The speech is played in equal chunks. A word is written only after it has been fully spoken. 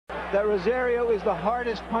that Rosario is the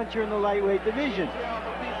hardest puncher in the lightweight division.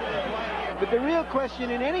 But the real question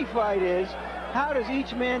in any fight is, how does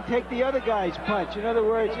each man take the other guy's punch? In other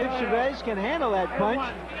words, if Chavez can handle that punch,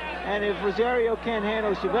 and if Rosario can't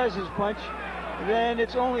handle Chavez's punch, then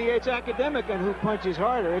it's academic on who punches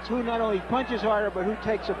harder. It's who not only punches harder, but who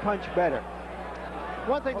takes a punch better.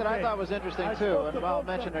 One thing that I thought was interesting, too, and I'll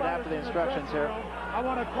mention it after the instructions here. I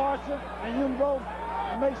want to caution, and you both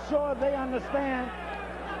make sure they understand,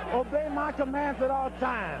 obey my commands at all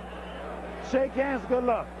times. Shake hands, good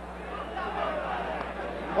luck.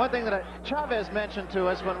 One thing that Chavez mentioned to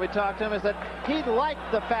us when we talked to him is that he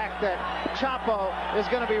liked the fact that Chapo is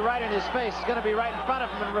going to be right in his face, is going to be right in front of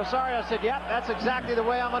him, and Rosario said, yep, that's exactly the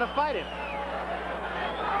way I'm going to fight him.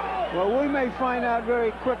 Well, we may find out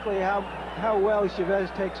very quickly how well Chavez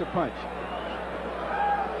takes a punch.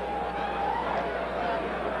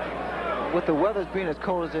 With the weather being as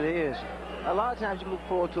cold as it is, a lot of times you look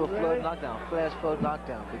forward to a flood knockdown, flash flood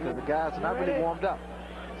knockdown, because the guys are not really warmed up.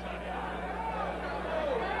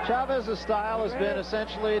 Chavez's style has been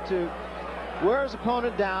essentially to wear his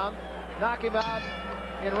opponent down, knock him out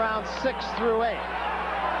in rounds 6 through 8.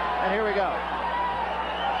 And here we go.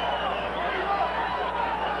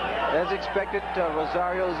 As expected,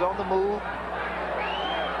 Rosario is on the move,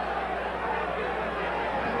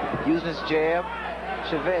 using his jab.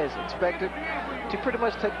 Chavez expected to pretty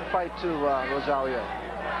much take the fight to Rosario.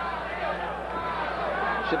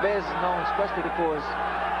 Chavez is known especially for his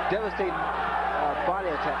devastating body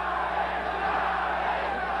attack.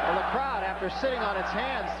 Well, the crowd, after sitting on its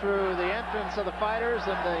hands through the entrance of the fighters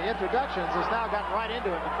and the introductions, has now gotten right into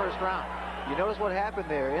it in the first round. You notice what happened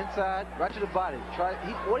there, inside, right to the body.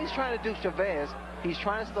 What he's trying to do, Chavez, he's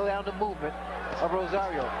trying to slow down the movement of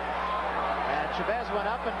Rosario. And Chavez went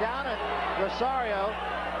up and down, and Rosario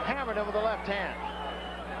hammered him with the left hand.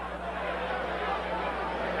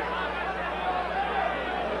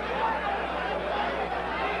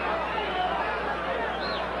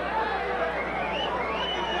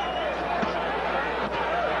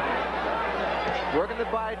 Working the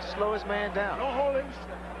body to slow his man down.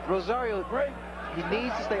 Rosario, he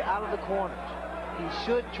needs to stay out of the corners. He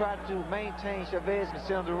should try to maintain Chavez in the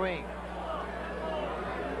center of the ring.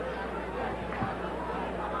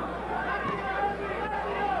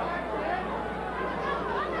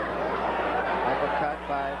 Uppercut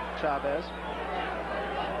by Chavez.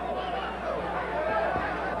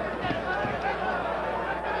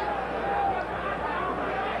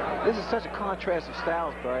 This is such a contrast of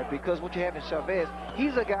styles, Barry, because what you have in Chavez,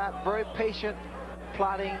 he's a guy very patient,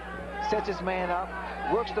 plotting, sets his man up,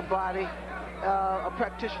 works the body, a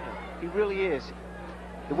practitioner. He really is.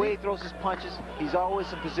 The way he throws his punches, he's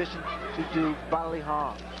always in position to do bodily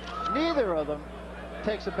harm. Neither of them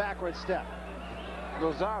takes a backward step.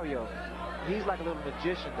 Rosario, he's like a little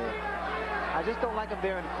magician there. I just don't like him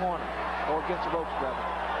there in the corner, or against the ropes, rather.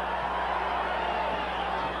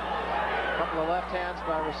 Couple of left hands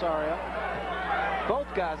by Rosario. Both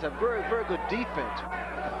guys have very, very good defense.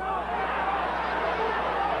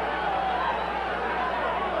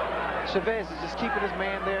 Chavez is just keeping his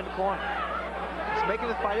man there in the corner. He's making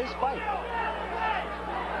the fight his fight.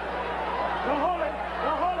 Don't hold it.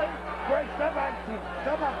 Don't hold it. Great, step back.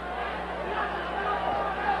 Step back.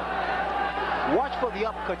 Watch for the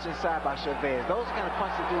uppercuts inside by Chavez. Those kind of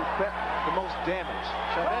punches do the most damage.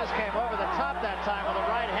 Chavez came over the top that time with a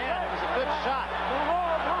right hand. It was a good shot. Don't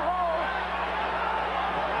hold. Don't hold.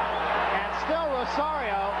 And still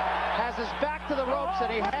Rosario has his back to the ropes,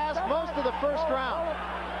 and he has most of the first round.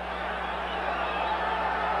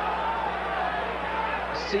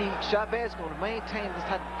 See, Chavez is going to maintain this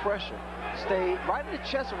type of pressure. Stay right in the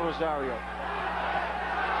chest of Rosario.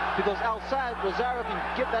 Because outside, Rosario can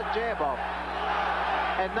get that jab off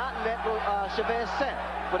and not let Chavez set.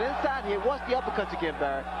 But inside here, watch the uppercuts again,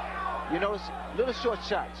 Barry. You notice little short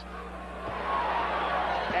shots.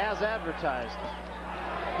 As advertised.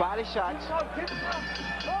 Body shots.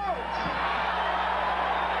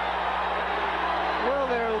 Well,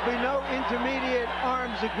 there will be no intermediate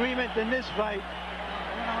arms agreement in this fight.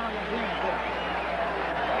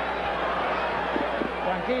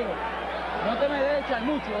 Tranquilo. No te me debes echar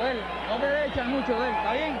mucho de él. No te debes echar mucho de él.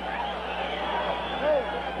 ¿Está bien?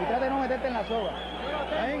 Y trata de no meterte en la soga.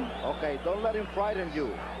 ¿Está bien? Okay, don't let him frighten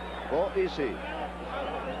you. Go easy.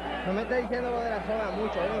 No me estés diciendo lo de la soga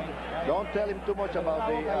mucho, ¿eh? Don't tell him too much about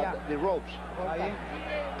the ropes. ¿Está bien?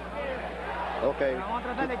 Okay,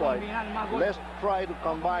 good fight. Let's try to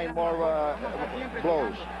combine more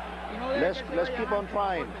blows. Let's keep on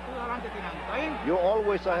trying. You're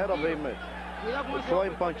always ahead of him,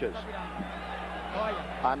 throwing punches.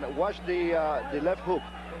 And watch the left hook.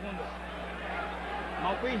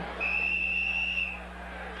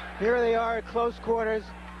 Here they are at close quarters.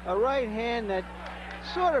 A right hand that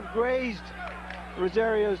sort of grazed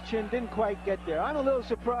Rosario's chin, didn't quite get there. I'm a little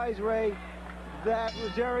surprised, Ray, that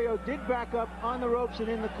Rosario did back up on the ropes and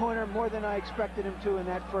in the corner more than I expected him to in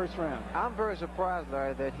that first round. I'm very surprised,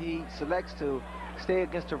 Larry, that he selects to stay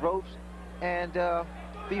against the ropes and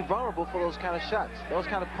be vulnerable for those kind of shots, those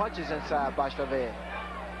kind of punches inside by Chavez.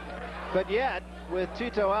 But yet, with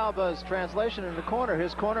Tito Alba's translation in the corner,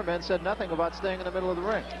 his cornermen said nothing about staying in the middle of the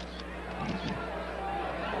ring.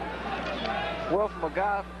 Well, from a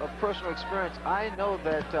guy of personal experience, I know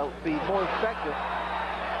that it would be more effective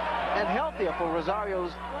and healthier for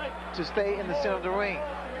Rosario's to stay in the center of the ring,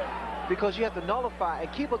 because you have to nullify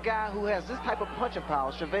and keep a guy who has this type of punching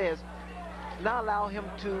power, Chavez, not allow him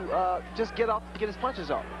to just get his punches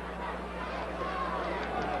off.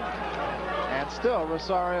 And still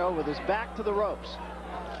Rosario with his back to the ropes.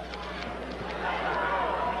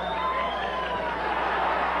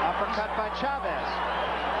 Uppercut by Chavez.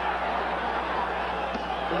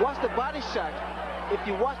 Watch the body shot. If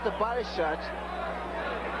you watch the body shots,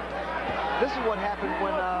 this is what happened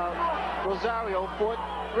when Rosario fought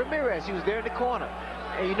Ramirez. He was there in the corner,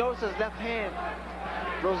 and you notice his left hand,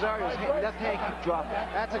 Rosario's left hand keep dropping.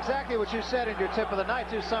 That's exactly what you said in your tip of the night,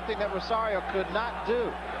 too, something that Rosario could not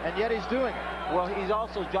do, and yet he's doing it. Well, he's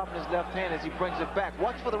also dropping his left hand as he brings it back.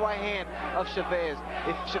 Watch for the right hand of Chavez,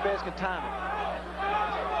 if Chavez can time it.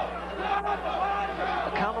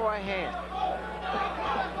 A counter right hand.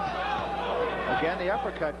 Again, the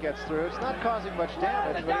uppercut gets through. It's not causing much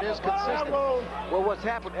damage, but it is consistent. Well, what's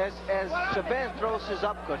happened, as Chavez throws his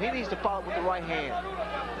uppercut, he needs to follow with the right hand,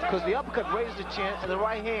 because the uppercut raises the chin, and the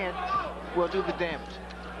right hand will do the damage.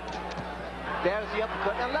 There's the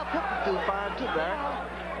uppercut. And left hook will do fine, too, Barry.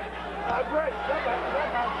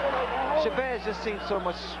 Chavez just seems so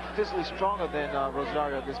much physically stronger than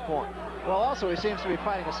Rosario at this point. Well, also, he seems to be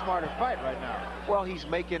fighting a smarter fight right now. Well, he's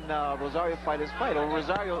making Rosario fight his fight, or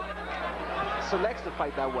Rosario selects to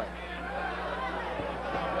fight that way.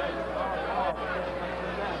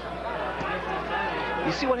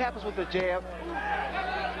 You see what happens with the jab?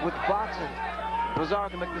 With boxing, Rosario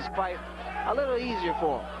can make this fight a little easier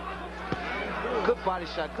for him. Good body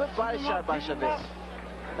shot by Chavez.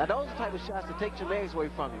 Now, those are the type of shots that take your legs away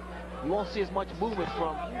from you. You won't see as much movement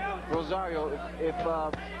from Rosario if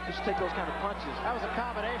you take those kind of punches. That was a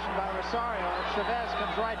combination by Rosario, and Chavez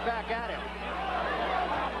comes right back at him.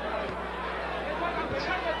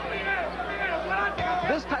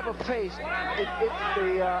 This type of pace,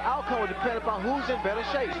 the outcome will depend upon who's in better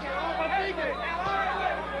shape. And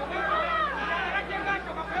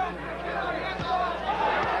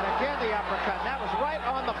again, the uppercut. That was right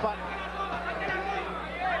on the button.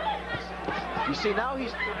 You see, now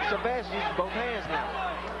Chavez using both hands now.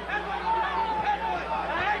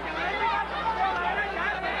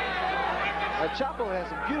 Chapo has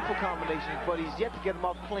some beautiful combinations, but he's yet to get them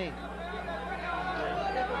off clean.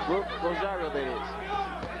 Rosario, that is.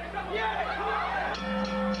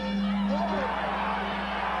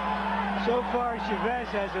 So far, Chavez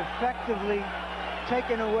has effectively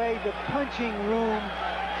taken away the punching room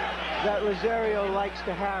that Rosario likes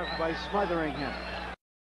to have by smothering him.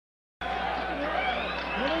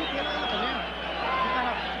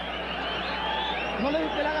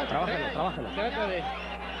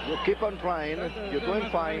 You keep on trying. You're doing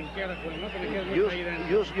fine.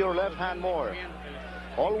 Use your left hand more.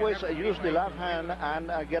 Always use the left hand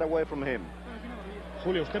and get away from him.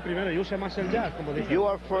 Julio, usted primero y use más el jab, como dice. You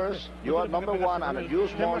are first. You are number one, and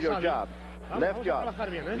use more your jab. Left jab.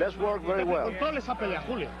 Let's work very well.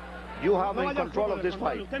 You have in control of this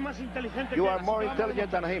fight. You are more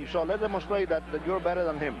intelligent than him, so let's demonstrate that you're better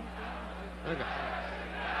than him.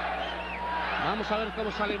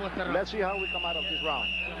 Let's see how we come out of this round.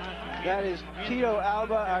 That is Tito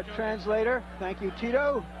Alba, our translator. Thank you,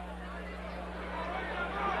 Tito.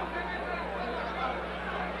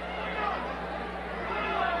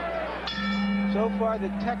 So far, the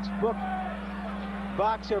textbook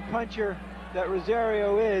boxer puncher that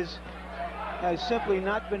Rosario is has simply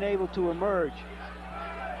not been able to emerge.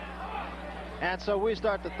 And so we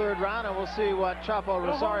start the third round, and we'll see what Chapo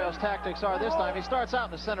Rosario's tactics are this time. He starts out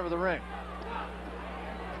in the center of the ring.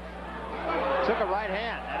 Took a right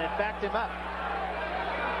hand, and it backed him up.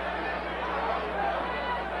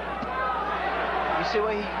 You see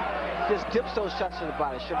where he just dips those shots to the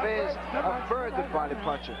body. Chavez, a very good body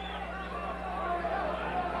puncher.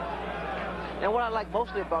 And what I like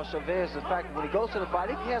mostly about Chavez is the fact that when he goes to the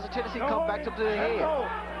body, he has a tendency to come back to the head.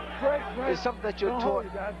 It's something that you're taught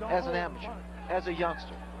as an amateur, as a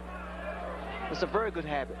youngster. It's a very good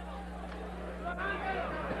habit.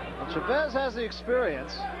 Well, Chavez has the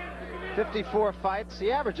experience. 54 fights.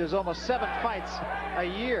 He averages almost 7 fights a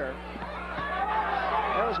year.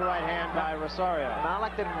 There was a right hand by Rosario. And I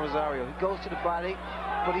like that in Rosario. He goes to the body,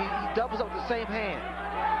 but he doubles up with the same hand.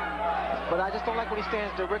 But I just don't like when he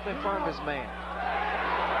stands directly in front of his man.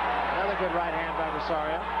 Another good right hand by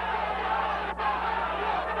Rosario.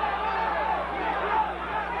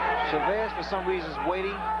 Chavez, for some reason, is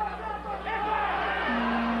waiting.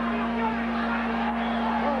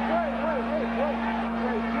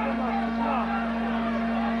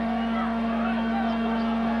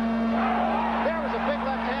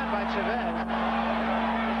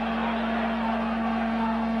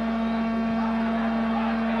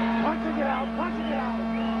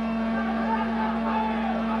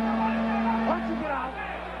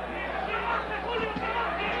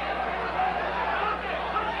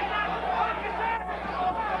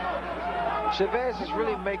 Chavez is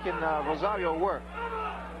really making Rosario work.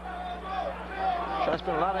 Trying to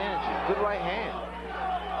spend a lot of energy. Good right hand.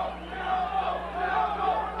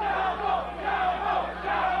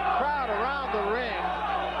 Crowd around the ring,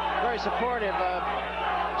 very supportive of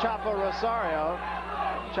Chapo Rosario.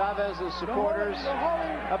 Chavez's supporters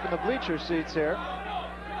up in the bleacher seats here.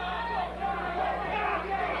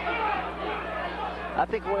 I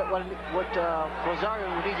think what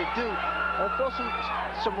Rosario would need to do, throw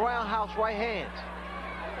some roundhouse right hands,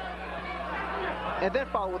 and then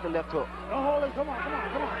follow with the left hook. Don't hold it. Come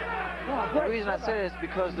on. The reason I say this is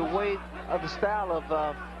because the way of the style of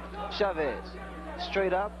Chavez,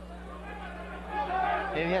 straight up,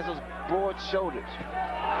 and he has those broad shoulders.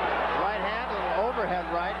 Right hand, a little overhead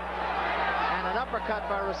right, and an uppercut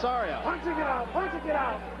by Rosario. Punch it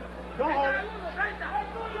out. Don't hold it.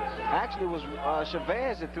 Actually, it was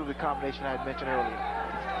Chavez that threw the combination I had mentioned earlier.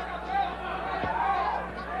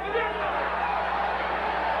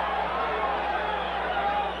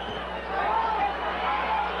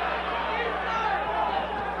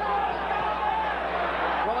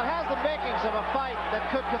 Well, it has the makings of a fight that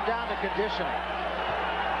could come down to conditioning.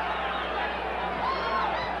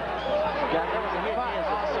 That was a hit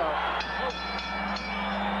also.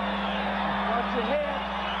 Watch your head.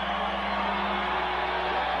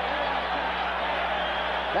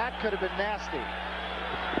 That could have been nasty.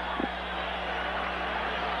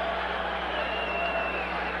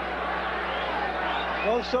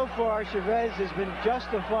 Well, so far, Chavez has been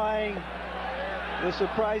justifying the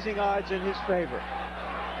surprising odds in his favor.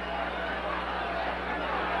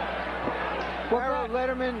 Well,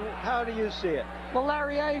 Letterman, how do you see it? Well,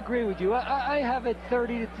 Larry, I agree with you. I have it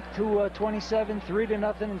 30 to 27,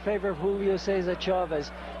 3-0 in favor of Julio Cesar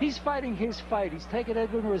Chavez. He's fighting his fight. He's taking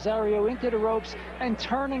Edwin Rosario into the ropes and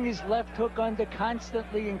turning his left hook under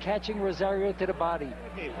constantly and catching Rosario to the body.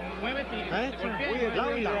 We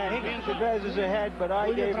agree that Chavez is ahead, but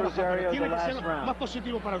I gave Rosario the last round. Más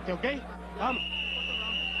positivo para usted, ¿ok? Vamos.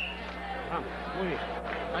 Vamos, muy bien.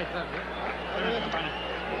 Ahí está.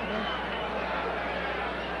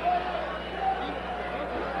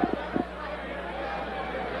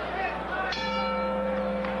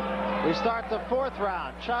 We start the 4th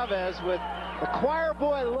round. Chavez with the choir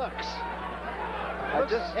boy looks.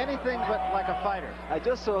 Anything but like a fighter. I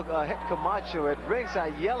just saw Camacho at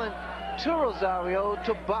ringside yelling to Rosario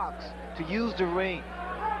to box, to use the ring.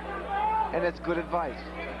 And that's good advice.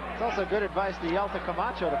 It's also good advice to yell to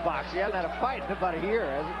Camacho to box. He hasn't had a fight in about a year,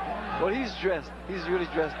 has he? Well, he's dressed. He's really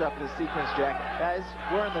dressed up in his sequins jacket. Guys,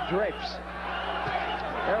 wearing the drapes.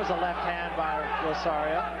 There was a left hand by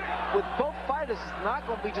Rosario. With both fighters, it's not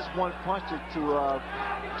going to be just one punch to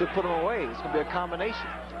put them away. It's going to be a combination.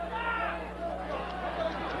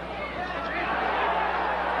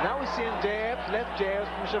 Now we're seeing jabs, left jabs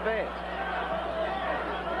from Chavez.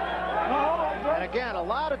 And again, a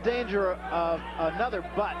lot of danger of another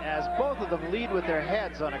butt as both of them lead with their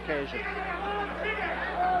heads on occasion.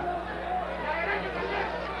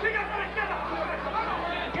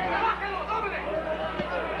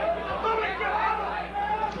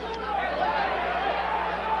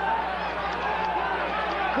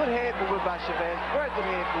 Good head movement by Chavez. Very good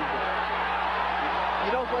head movement.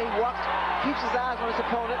 You know the way he walks, keeps his eyes on his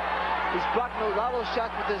opponent. He's blocking a lot of those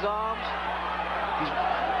shots with his arms. He's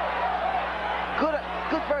good,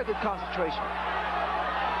 very good concentration.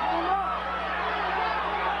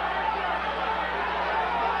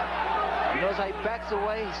 You notice how he backs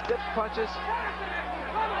away, he steps punches.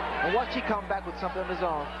 And watch he come back with something on his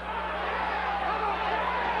arm.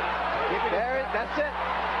 There, that's it.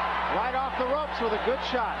 Right off the ropes with a good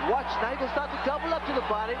shot. Watch, now he's going to start to double up to the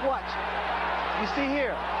body. Watch. You see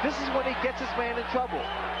here, this is when he gets his man in trouble.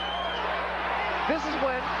 This is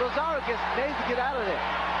when Rosario needs to get out of there.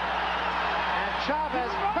 And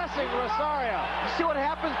Chavez pressing Rosario. You see what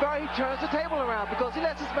happens, Barry? He turns the table around because he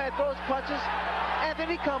lets this man throw his punches, and then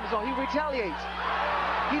he comes on. He retaliates.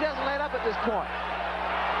 He doesn't let up at this point.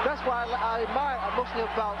 That's why I admire mostly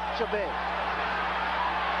about Chavez.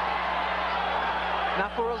 Now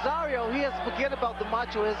for Rosario, he has to forget about the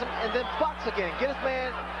machoism and then box again. Get his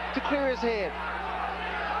man to clear his head.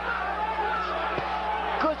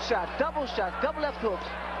 Good shot, double left hooks.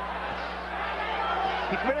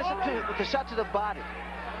 He finished it with a shot to the body.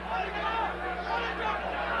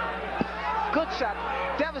 Good shot,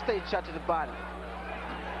 devastating shot to the body.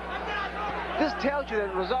 This tells you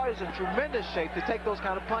that Rosario's in tremendous shape to take those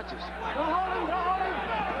kind of punches.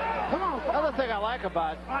 Another thing I like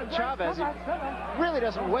about Chavez, he really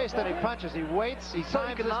doesn't waste any punches. He waits, he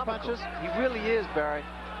times his punches. He really is, Barry.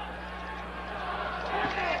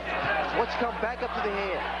 Watch come back up to the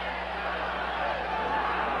head.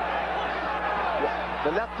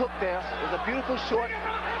 The left hook there is a beautiful short.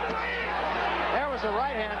 There was a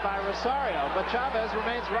right hand by Rosario, but Chavez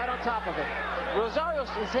remains right on top of it. Rosario's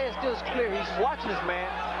head still is clear. He's watching this man.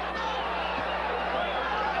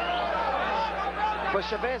 But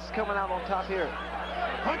Chavez is coming out on top here.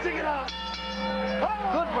 Punching it out.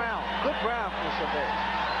 Good round for Chavez.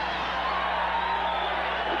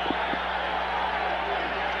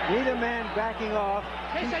 Neither man backing off.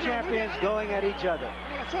 Two champions going at each other.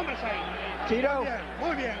 Tito?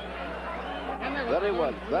 Muy bien. Very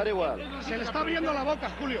well, very well. Se le está abriendo la boca,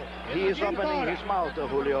 Julio. He is opening his mouth,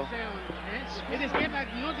 Julio.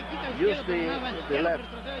 Use the left.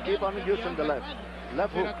 Keep on using the left.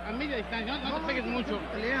 Left hook.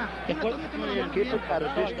 Keep it at a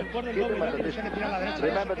distance. Keep him at a distance.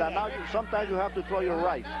 Remember that now sometimes you have to throw your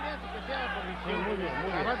right.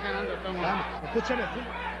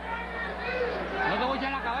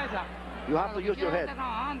 You have to use your head.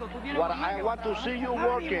 What I want to see you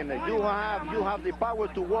working, you have the power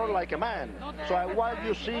to work like a man. So I want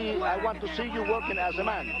to see you working as a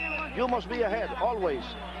man. You must be ahead always.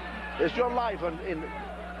 It's your life.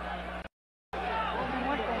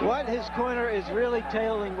 What his corner is really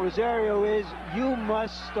telling Rosario is you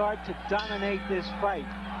must start to dominate this fight,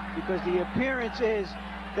 because the appearance is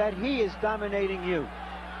that he is dominating you.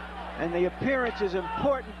 And the appearance is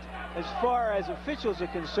important as far as officials are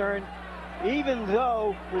concerned, even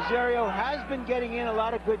though Rosario has been getting in a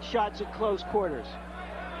lot of good shots at close quarters.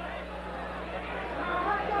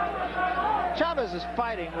 Chavez is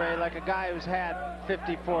fighting, Ray, like a guy who's had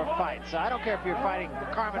 54 fights. I don't care if you're fighting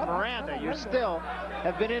Carmen Miranda, you still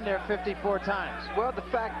have been in there 54 times. Well, the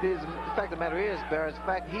fact of the matter is, Barry, the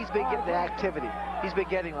fact he's been getting the activity. He's been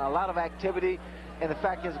getting a lot of activity, and the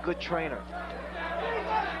fact he's a good trainer.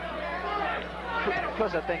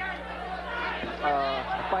 Plus, I think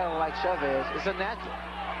a fighter like Chavez is a natural.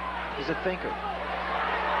 He's a thinker.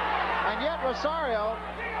 And yet Rosario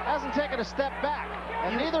hasn't taken a step back,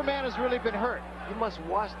 and neither man has really been hurt. You must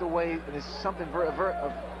watch the way, and it's something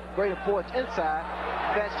of great importance inside,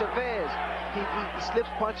 that Chavez, he slips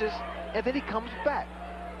punches, and then he comes back.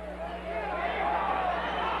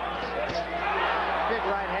 Big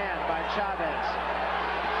right hand by Chavez.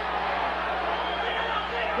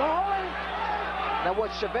 Now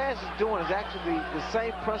what Chavez is doing is actually the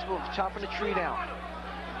same principle of chopping the tree down.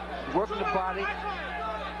 Working the body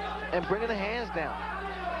and bringing the hands down.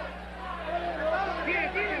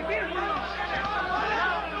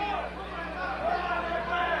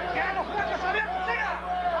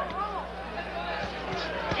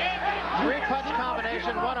 Three-punch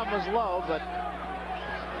combination, one of them was low, but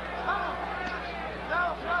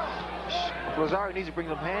Rosario needs to bring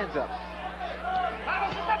them hands up.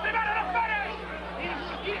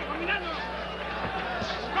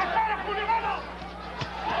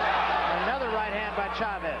 Another right hand by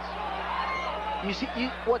Chavez. You see,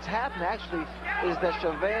 what's happened actually is that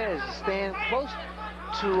Chavez is staying close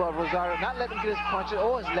to Rosario, not letting him get his punches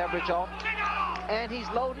or his leverage off, and he's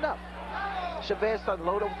loading up. Chavez starting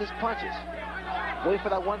to load up with his punches, waiting for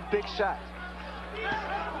that one big shot.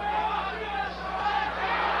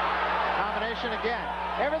 Combination again.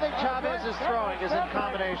 Everything Chavez is throwing is in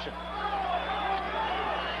combination.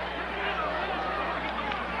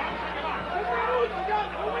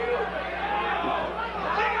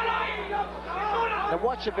 Now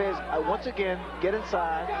watch Chavez once again get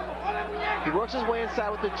inside. He works his way inside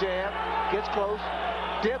with the jab, gets close,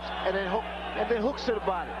 dips, and then hooks to the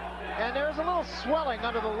body. And there's a little swelling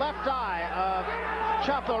under the left eye of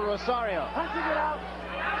Chapo Rosario. Punching it out.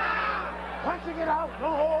 Punching it out.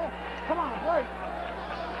 No hole. Come on, break.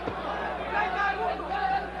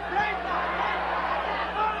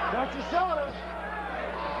 Watch your shoulders.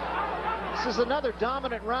 This is another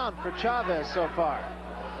dominant round for Chavez so far.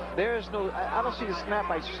 There is no, I don't see the snap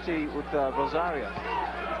I see with Rosario.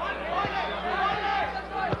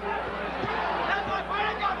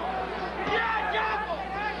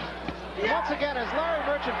 Once again, as Larry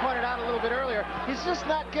Merchant pointed out a little bit earlier, he's just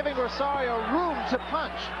not giving Rosario room to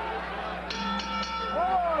punch.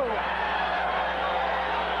 Whoa!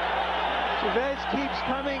 Chavez keeps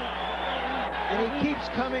coming, and he keeps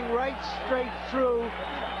coming right straight through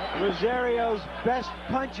Rosario's best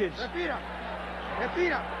punches.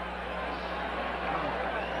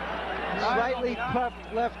 Slightly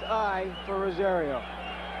puffed left eye for Rosario.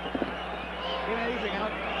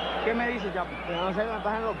 ¿Qué me dice, Chapo? Que no se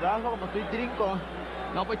levantan los brazos como estoy trinco.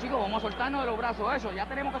 No, pues chicos, vamos a soltarnos de los brazos, eso, ya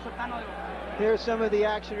tenemos que soltarnos de los brazos. Here's some of the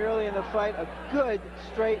action early in the fight. A good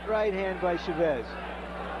straight right hand by Chavez.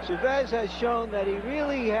 Chavez has shown that he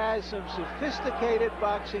really has some sophisticated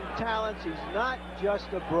boxing talents. He's not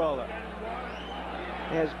just a brawler.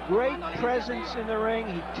 He has great presence in the ring.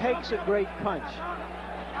 He takes a great punch.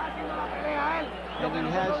 And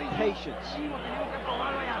he has patience.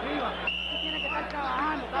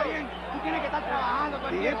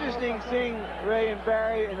 The interesting thing, Ray and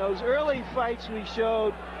Barry, in those early fights we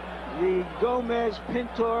showed, the Gomez,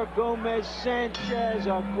 Pintor, Gomez, Sanchez,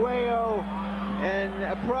 Arguello, and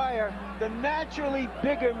Pryor, the naturally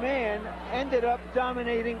bigger man ended up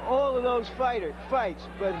dominating all of those fights.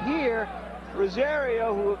 But here,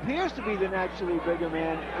 Rosario, who appears to be the naturally bigger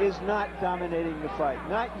man, is not dominating the fight.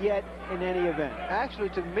 Not yet in any event. Actually,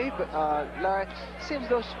 to me, Larry, it seems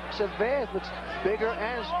though Chavez looks bigger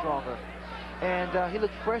and stronger. And he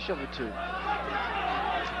looked fresh of the two.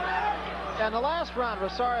 And the last round,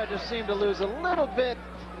 Rosario just seemed to lose a little bit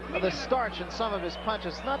of the starch in some of his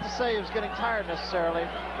punches. Not to say he was getting tired necessarily.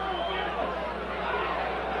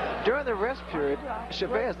 During the rest period,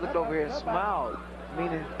 Chavez looked over here and smiled,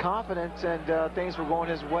 meaning confidence and things were going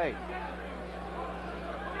his way.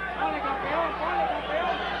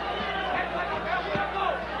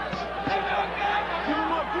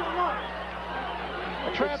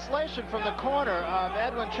 A translation from the corner of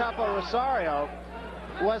Edwin Chapo Rosario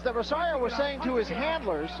was that Rosario was saying to his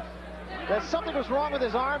handlers that something was wrong with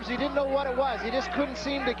his arms. He didn't know what it was. He just couldn't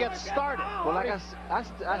seem to get started. Well, like in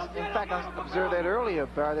fact, I observed that earlier,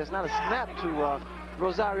 Barry. There's not a snap to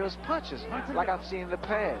Rosario's punches like I've seen in the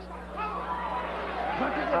past.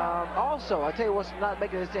 Also, I tell you what's not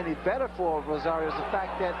making this any better for Rosario is the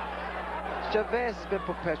fact that Chavez has been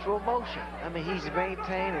perpetual motion. I mean, he's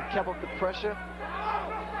maintained and kept up the pressure.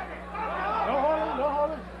 No holding, no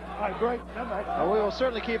holding. All right, great. Well, we will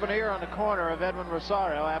certainly keep an ear on the corner of Edwin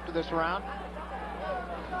Rosario after this round.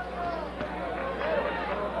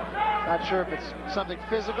 Not sure if it's something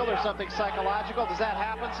physical or something psychological. Does that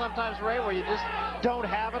happen sometimes, Ray, where you just don't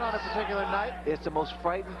have it on a particular night? It's the most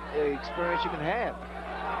frightening experience you can have.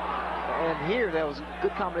 And here, there was a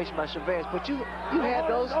good combination by Chavez. But you had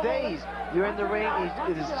those days. You're in the ring.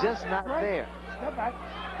 It is just not there. Step back.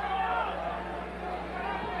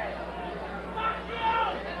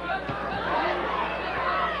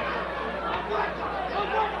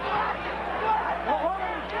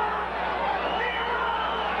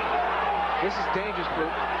 This is dangerous for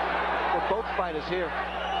both fighters here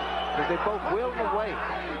because they both will away.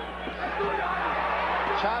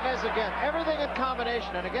 Chavez again, everything in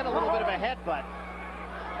combination, and again a little bit of a headbutt.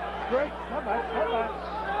 Great. Step back. Step back.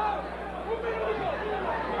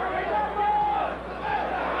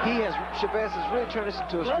 Chavez has really turned this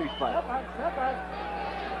into a street fight. Step back. Step back.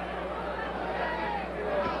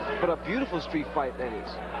 But a beautiful street fight that is.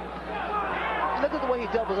 Look at the way he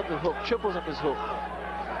doubles up the hook, triples up his hook.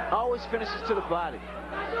 Always finishes to the body.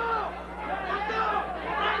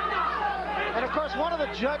 And of course, one of the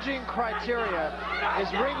judging criteria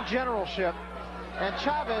is ring generalship, and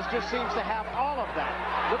Chavez just seems to have all of that.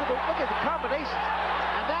 Look at the combinations.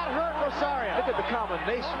 And that hurt Rosario. Look at the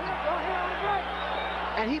combinations.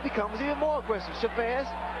 And he becomes even more aggressive. Chavez,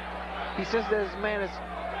 he says that his man is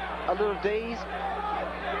a little dazed.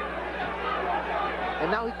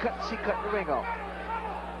 And now he cut the ring off.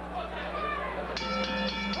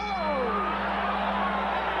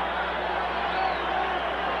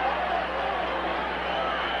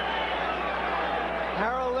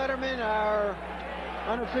 Harold Letterman, our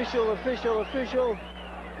unofficial official.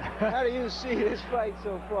 How do you see this fight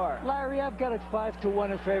so far? Larry, I've got it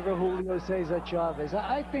 5-1 in favor of Julio Cesar Chavez.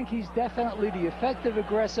 I think he's definitely the effective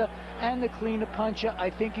aggressor and the cleaner puncher. I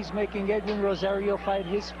think he's making Edwin Rosario fight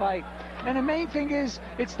his fight. And the main thing is,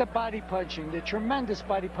 it's the body punching, the tremendous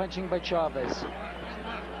body punching by Chavez.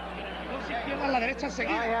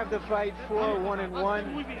 I have the fight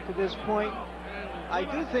 4-1-1 to this point. I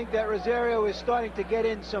do think that Rosario is starting to get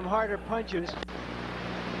in some harder punches.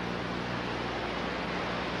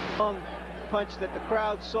 punch that the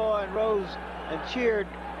crowd saw and rose and cheered.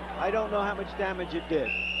 I don't know how much damage it did.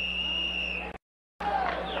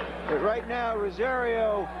 But right now,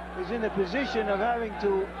 Rosario is in the position of having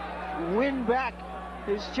to win back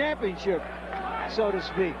his championship, so to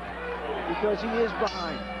speak, because he is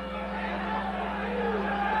behind.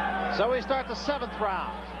 So we start the 7th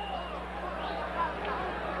round.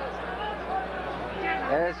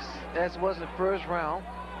 As was in the first round,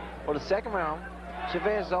 or the second round,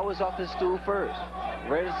 Chavez is always off his stool first,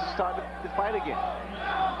 ready to start the fight again.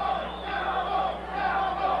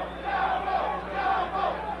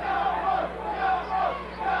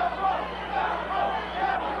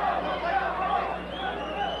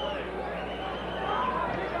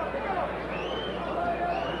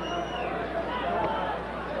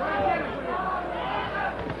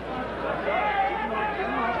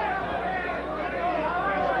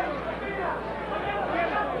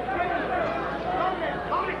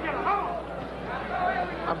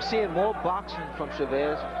 I'm seeing more boxing from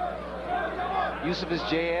Chavez. Use of his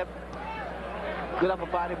jab, good upper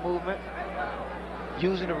body movement,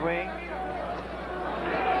 using the ring,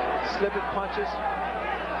 slipping punches,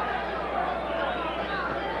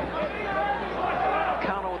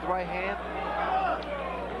 counter with the right hand.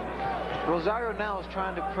 Rosario now is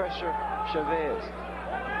trying to pressure Chavez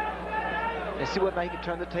and see whether or not he can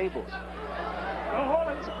turn the tables.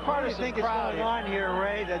 Part of the thing is going on here,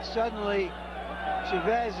 Ray, that suddenly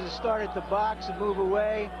Chavez has started to box and move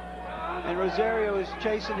away, and Rosario is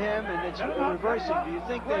chasing him, and it's reversing. Do you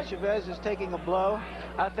think that Chavez is taking a blow?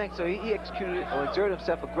 I think so. He executed or exerted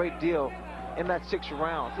himself a great deal in that 6th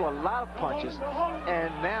round. Threw a lot of punches,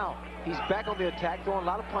 and now he's back on the attack, throwing a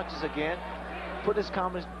lot of punches again, put his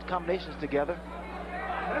combinations together.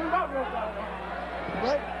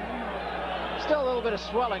 Still a little bit of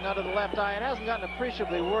swelling under the left eye. It hasn't gotten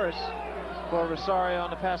appreciably worse for Rosario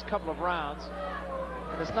in the past couple of rounds.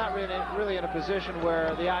 And it's not really in a position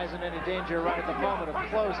where the eye's in any danger right at the moment of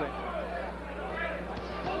closing.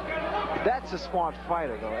 That's a smart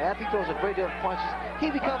fighter, though. After he throws a great deal of punches,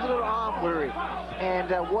 he becomes a little arm weary.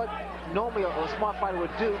 And what normally a smart fighter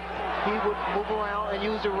would do, he would move around and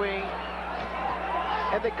use the ring,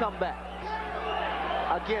 and they come back.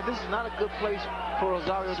 Again, this is not a good place for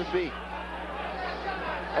Rosario to be,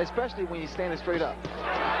 especially when he's standing straight up.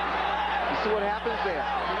 You see what happens there?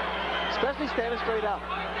 Especially standing straight up.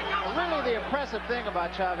 Really, the impressive thing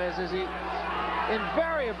about Chavez is he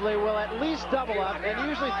invariably will at least double up and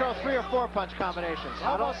usually throw 3 or 4 punch combinations.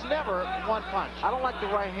 Almost never one punch. I don't like the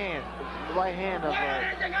right hand of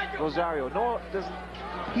Rosario. Nor does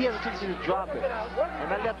he has a tendency to drop it.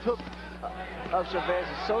 And that left hook of Chavez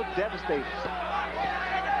is so devastating.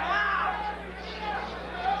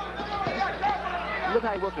 Look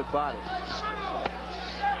how he worked his body.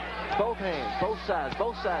 Both hands,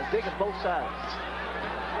 both sides, digging both sides.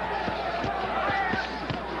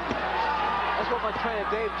 That's what my trainer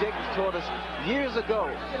Dave Jacobs taught us years ago.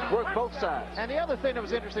 Work both sides. And the other thing that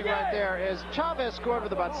was interesting right there is Chavez scored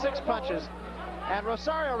with about 6 punches, and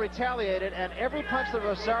Rosario retaliated, and every punch that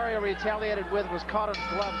Rosario retaliated with was caught in the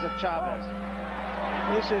gloves of Chavez.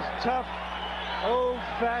 This is tough,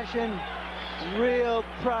 old-fashioned, real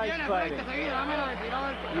prize fighting.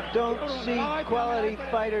 You don't see quality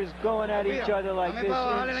fighters going at each other like this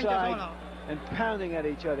inside and pounding at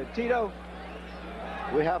each other. Tito?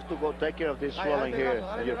 We have to go take care of this swelling here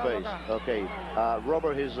in your face. Okay. Rub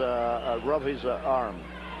his arm.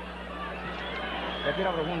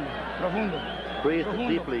 Respira profundo. Breathe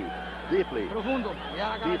deeply. Profundo.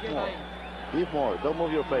 Deep more. Don't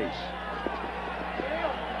move your face.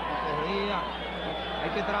 Hay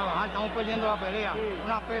que trabajar, estamos perdiendo la pelea.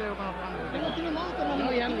 Una pelea con los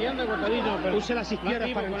grandes. Use las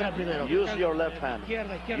izquierdas para entrar primero. Use your left hand.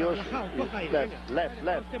 Izquierda.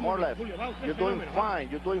 Left. More left. You're doing fine.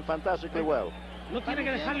 You're doing fantastically well. No tiene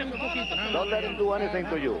que dejarle un poquito. Don't let him do anything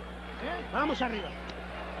to you. Vamos arriba.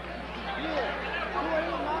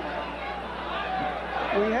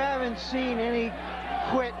 We haven't seen any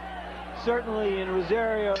quit, certainly in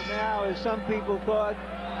Rosario now, as some people thought,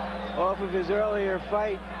 off of his earlier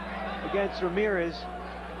fight against Ramirez.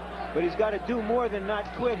 But he's got to do more than not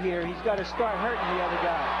quit here. He's got to start hurting the other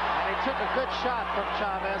guy. And he took a good shot from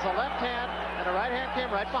Chavez. A left hand and a right hand came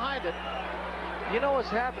right behind it. You know what's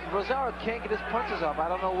happened? Rosario can't get his punches off. I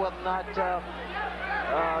don't know whether or not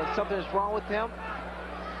something is wrong with him.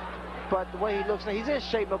 But the way he looks now, he's in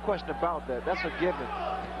shape, no question about that. That's a given.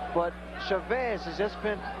 But Chavez has just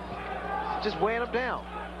been weighing him down.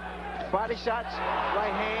 Body shots,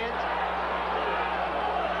 right hands.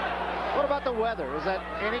 What about the weather? Is that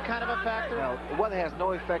any kind of a factor? No, the weather has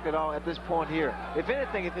no effect at all at this point here. If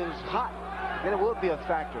anything, if it was hot, then it would be a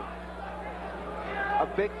factor. a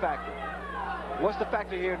big factor. What's the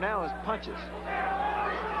factor here now is punches.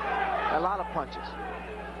 A lot of punches.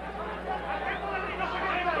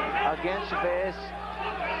 Again, Chavez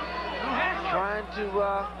trying to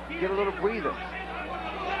get a little breather.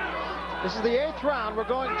 This is the 8th round. We're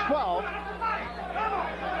going 12.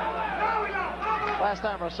 Last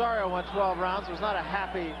time Rosario went 12 rounds, it was not a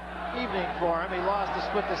happy evening for him. He lost a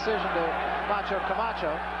split decision to Macho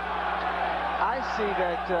Camacho. I see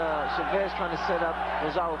that Chavez trying to set up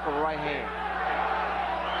Rosario for the right hand.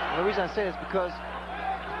 And the reason I say this is because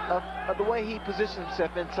of the way he positions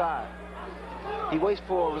himself inside. He waits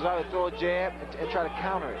for Rosario to throw a jab and try to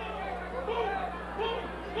counter it.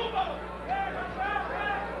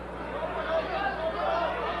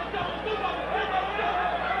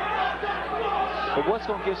 But what's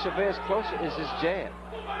going to get Chavez closer is his jab.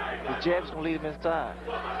 The jab's going to lead him inside.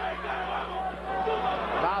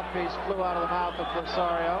 Mouthpiece flew out of the mouth of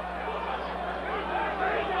Rosario.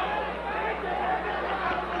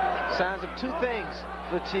 Signs of two things,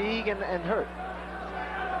 fatigue and hurt.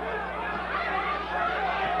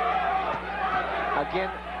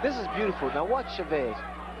 Again, this is beautiful. Now watch Chavez.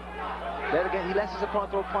 That again, he lets his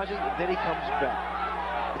opponent throw punches, and then he comes back.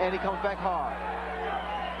 And he comes back hard.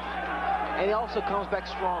 And he also comes back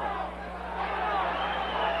strong.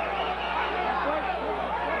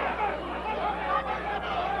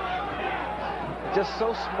 Just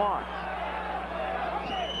so smart.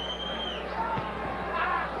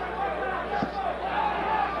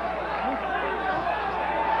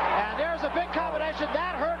 And there's a big combination.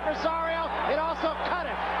 That hurt Rosario. It also cut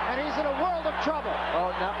him. And he's in a world of trouble.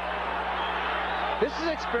 Oh, no. This is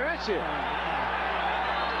experience here.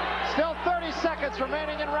 Still 30 seconds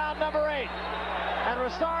remaining in round number 8. And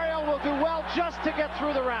Rosario will do well just to get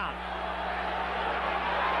through the round.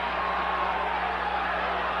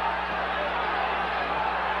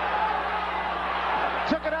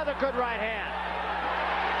 Took another good right hand.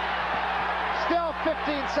 Still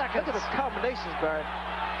 15 seconds. Look at the combinations, Barry.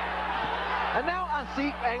 And now I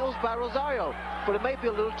see angles by Rosario. But it may be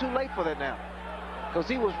a little too late for that now. Because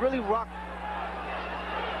he was really rocked.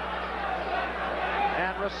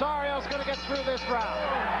 And Rosario's going to get through this round.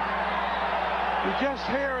 You're just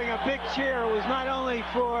hearing a big cheer. It was not only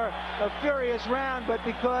for a furious round, but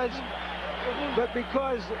because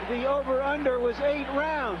the over-under was 8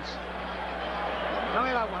 rounds.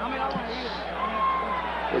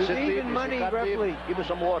 It was even money, roughly. Give me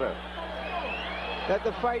some water. That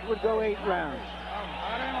the fight would go 8 rounds.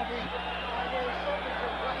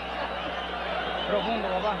 Profundo,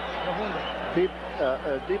 papá, profundo. Deep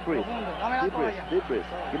breath. Deep breath. Deep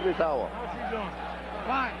breath. Give me the towel.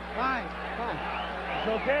 Fine, fine, fine. It's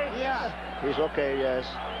okay? Yeah. He's okay, yes.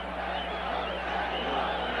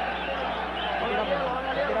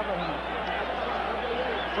 Respira profundo.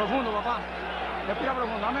 Profundo, papá. Respira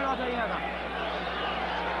profundo. Dame la salida acá.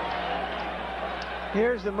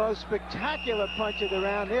 Here's the most spectacular punch of the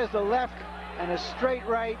round. There's the left and a straight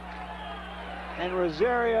right. And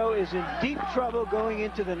Rosario is in deep trouble going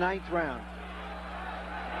into the 9th round.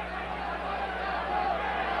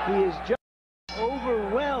 He is just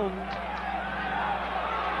overwhelmed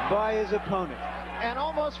by his opponent. And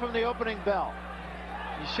almost from the opening bell.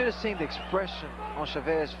 You should have seen the expression on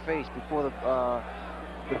Chavez's face before the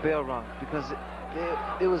bell rung, because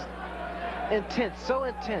it was intense, so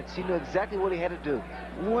intense. He knew exactly what he had to do.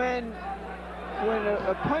 When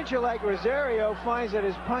a puncher like Rosario finds that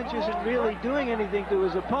his punch isn't really doing anything to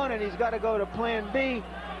his opponent, he's got to go to plan B,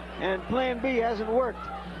 and plan B hasn't worked.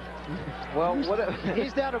 Well,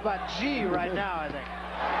 he's down to about G right now, I think.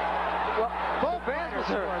 Well, both fighters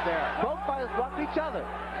were there. Both fighters blocked each other.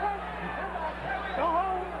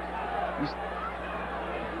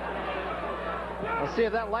 Let's see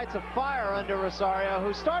if that lights a fire under Rosario,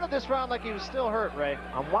 who started this round like he was still hurt, Ray.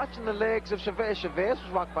 I'm watching the legs of Chavez. Chavez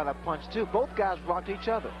was rocked by that punch, too. Both guys rocked each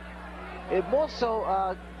other. It more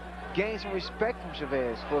so gained some respect from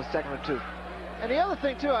Chavez for a second or two. And the other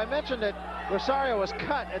thing, too, I mentioned that Rosario was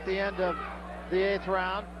cut at the end of the 8th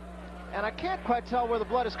round. And I can't quite tell where the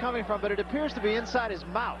blood is coming from, but it appears to be inside his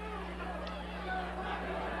mouth.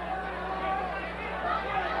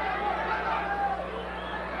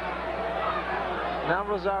 Now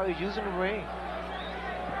Rosario is using the ring.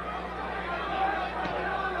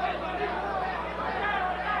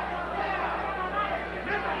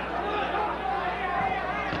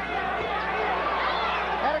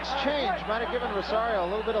 That exchange might have given Rosario a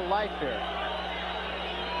little bit of life here.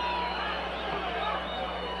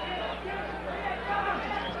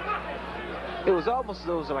 It was almost as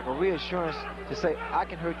though it was like a reassurance to say, I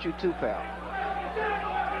can hurt you too, pal.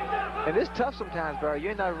 And it's tough sometimes, Barry.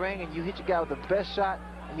 You're in that ring and you hit your guy with the best shot,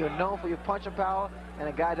 and you're known for your punching power, and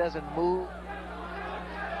a guy doesn't move,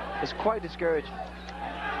 it's quite discouraging.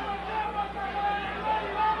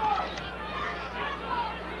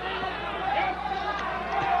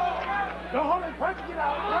 Don't hold it, punch, get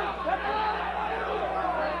out, punch, step out.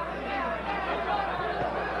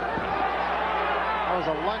 That was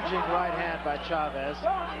a lunging right hand by Chavez,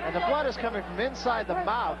 and the blood is coming from inside the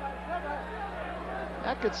mouth.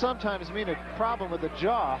 That could sometimes mean a problem with the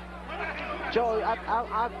jaw. Joe,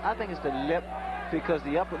 I think it's the lip, because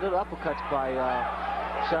the little uppercuts by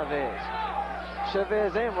Chavez.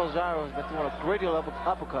 Chavez and Rosario has been throwing a great deal of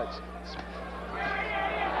uppercuts.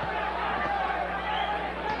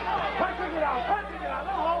 Punching it out, don't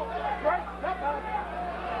hold, right, step out.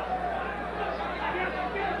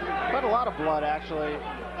 But a lot of blood actually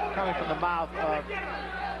coming from the mouth of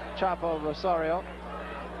Chapo Rosario.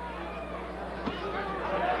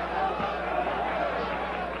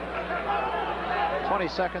 "20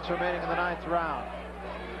 seconds remaining in the 9th round.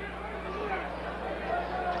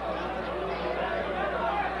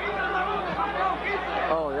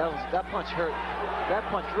 Oh, that punch hurt. That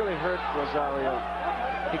punch really hurt Rosario.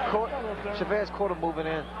 Chavez caught him moving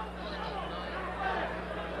in.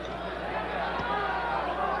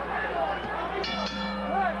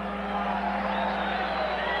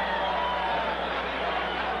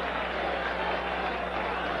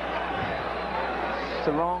 It's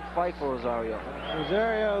a long fight for Rosario.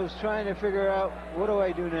 Rosario's trying to figure out, what do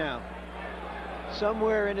I do now?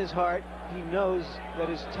 Somewhere in his heart, he knows that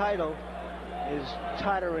his title is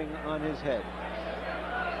tottering on his head.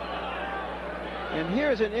 And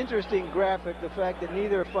here's an interesting graphic, the fact that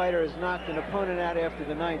neither fighter has knocked an opponent out after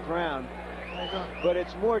the 9th round. But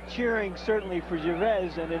it's more cheering, certainly, for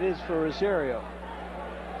Chavez than it is for Rosario.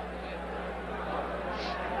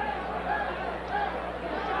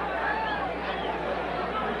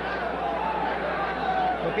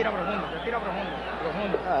 Respira profundo,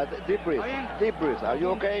 Deep breath. Deep breath. Are you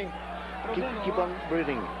okay? Keep on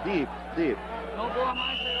breathing. Deep.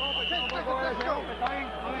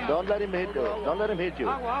 Don't let him hit you. Don't let him hit you.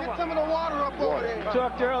 Get some of the water up over there. We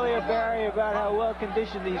talked earlier, Barry, about how well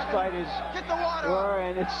conditioned these fighters Get the water up. were,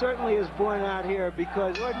 and it certainly is borne out here,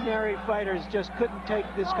 because ordinary fighters just couldn't take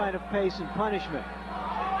this kind of pace and punishment.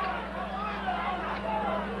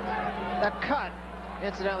 That cut,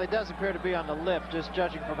 incidentally, does appear to be on the lip, just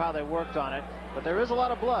judging from how they worked on it. But there is a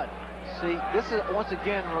lot of blood. See, this is, once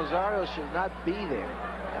again, Rosario should not be there,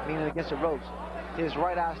 meaning against the ropes. His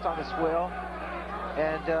right eye starting to swell,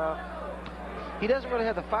 and he doesn't really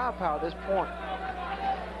have the firepower at this point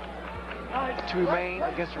to remain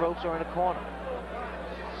against the ropes or in the corner.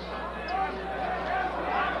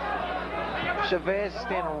 Chavez is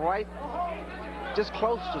standing right, just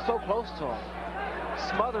so close to him,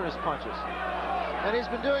 smothering his punches. And he's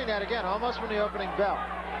been doing that again, almost from the opening bell.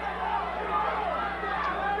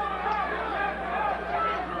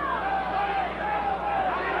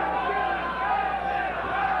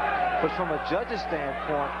 But from a judge's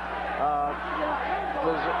standpoint,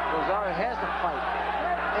 Rosario has to fight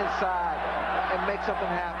inside and make something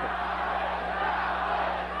happen,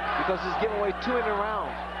 because he's giving away 2 inning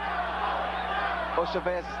rounds, or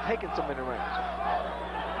Chavez is taking some inning rounds.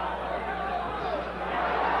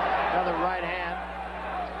 Another right hand.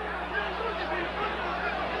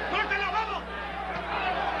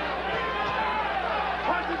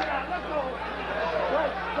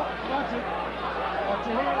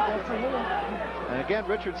 And again,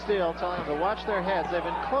 Richard Steele telling them to watch their heads. They've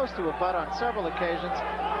been close to a butt on several occasions,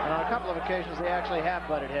 and on a couple of occasions they actually have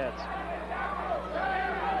butted heads.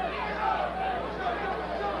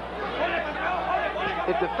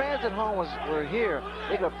 If the fans at home were here,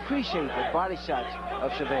 they could appreciate the body shots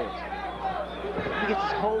of Chavez. He gets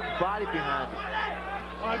his whole body behind him.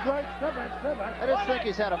 I just think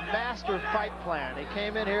he's had a master fight plan. He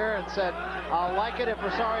came in here and said, "I'll like it if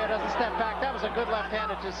Rosario doesn't step back." That was a good left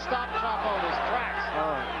hand that just stopped Chapo in his tracks.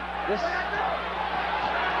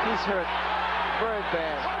 He's hurt very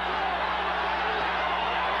bad.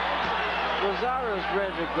 Rosario's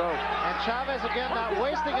ready to go. And Chavez again not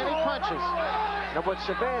wasting any punches. Now what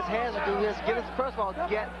Chavez has to do is first of all,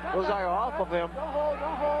 get Rosario off of him,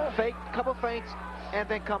 fake a couple feints, and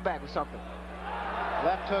then come back with something.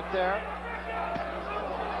 Left hook there.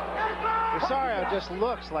 Rosario just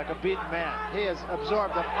looks like a beaten man. He has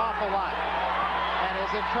absorbed an awful lot and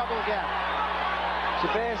is in trouble again.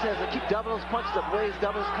 Chavez has to keep doubling those punches up, ways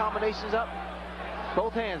double his combinations up.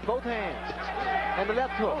 Both hands. And the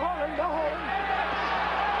left hook.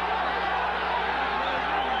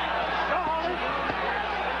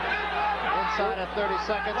 Inside of 30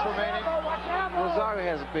 seconds remaining. Rosario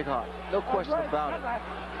has a big heart, no question about it.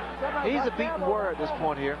 He's a beaten warrior at this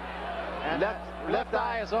point here. And left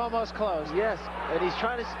eye is almost closed. Yes, and he's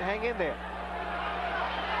trying to hang in there.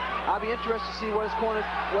 I'll be interested to see whether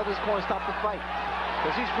his corner stops the fight,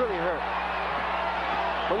 because he's really hurt.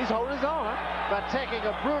 But he's holding his own, huh? But taking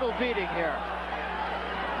a brutal beating here.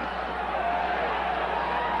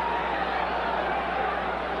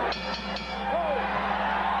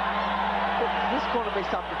 This corner may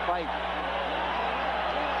stop the fight.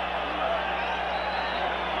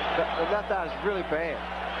 The left eye is really bad.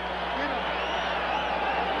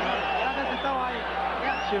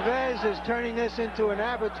 Chavez is turning this into an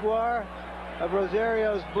abattoir of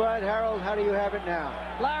Rosario's blood. Harold, how do you have it now?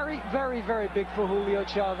 Larry, very, very big for Julio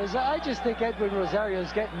Chavez. I just think Edwin Rosario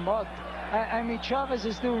is getting mugged. I mean, Chavez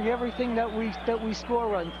is doing everything that we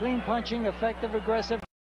score on: clean punching, effective, aggressive,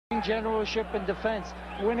 generalship, and defense,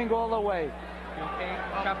 winning all the way. Okay,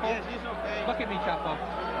 Chapo? Yes, he's okay. Look at me, Chapo.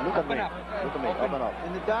 Look at me. Look at me. Open up.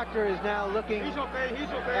 And the doctor is now looking He's okay.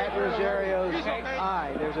 at Rosario's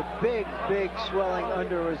eye. There's a big, big swelling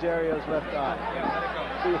under Rosario's left eye.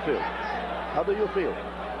 How do you feel? How do you feel?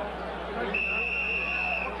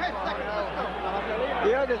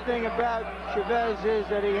 The other thing about Chavez is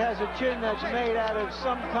that he has a chin that's made out of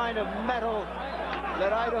some kind of metal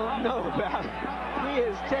that I don't know about. He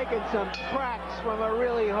has taken some cracks from a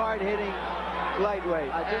really hard-hitting lightweight.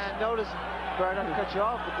 I just noticed, sorry not to cut you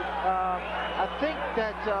off, but I think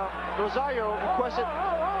that Rosario requested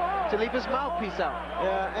to leave his mouthpiece out.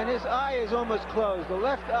 Yeah, and his eye is almost closed. The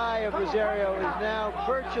left eye of Rosario is now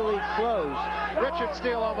virtually closed. Richard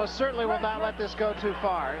Steele almost certainly will not let this go too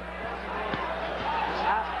far.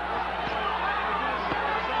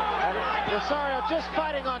 Rosario just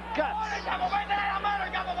fighting on guts.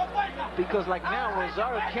 Because like now,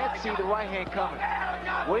 Rosario can't see the right hand coming.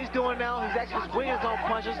 What he's doing now, he's actually swinging his own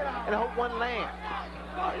punches and hope one lands.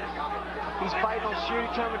 He's fighting on sheer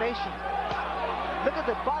determination. Look at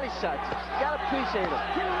the body shots. You gotta appreciate it.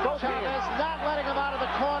 Both Chavez hands. not letting him out of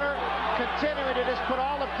the corner, continuing to just put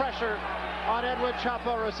all the pressure on Edwin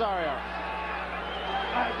Chapo Rosario.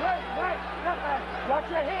 Watch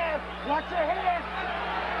your hands. Watch your hands.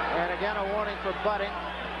 And again, a warning for butting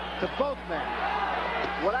to both men.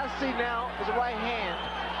 What I see now is the right hand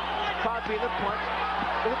probably being the punch.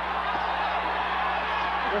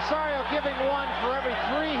 Rosario giving one for every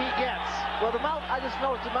 3 he gets. Well, the mouth, I just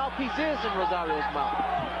noticed the mouthpiece is in Rosario's mouth.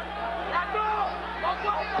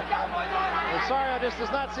 Rosario just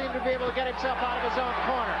does not seem to be able to get himself out of his own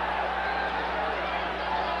corner.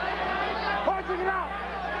 Punching it out.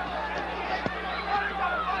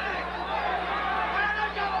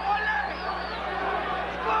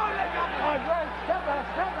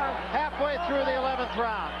 Halfway through the 11th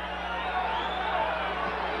round.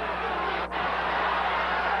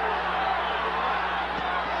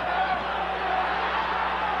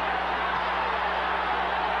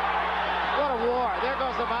 What a war. There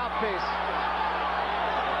goes the mouthpiece.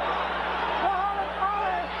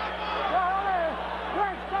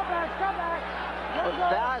 Well,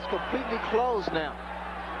 the eye's completely closed now.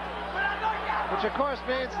 Which of course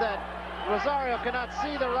means that Rosario cannot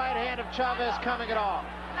see the right hand of Chavez coming at all.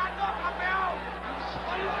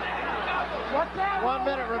 1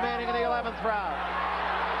 minute remaining in the 11th round.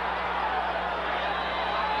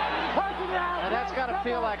 And that's got to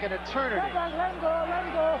feel like an eternity. Let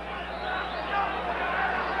go.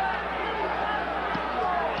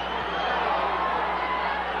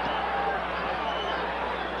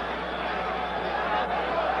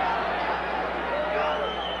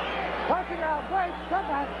 Punch it out, break, come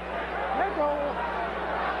back. Let go.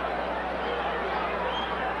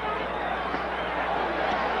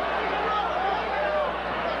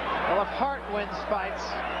 Well, if Hart wins fights,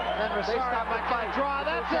 then Rosario might get a draw.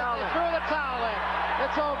 That's it. They threw the towel in.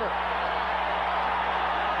 It's over.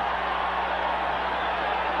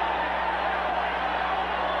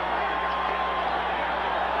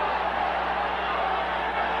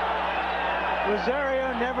 Rosario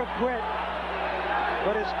never quit,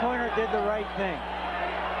 but his corner did the right thing.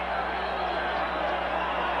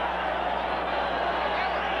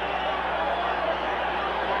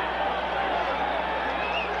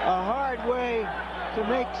 A hard way to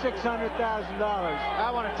make $600,000.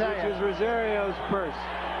 I want to tell which you. is Rosario's purse.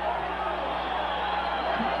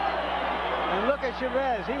 And look at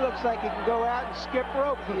Chavez. He looks like he can go out and skip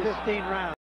rope for 15 rounds.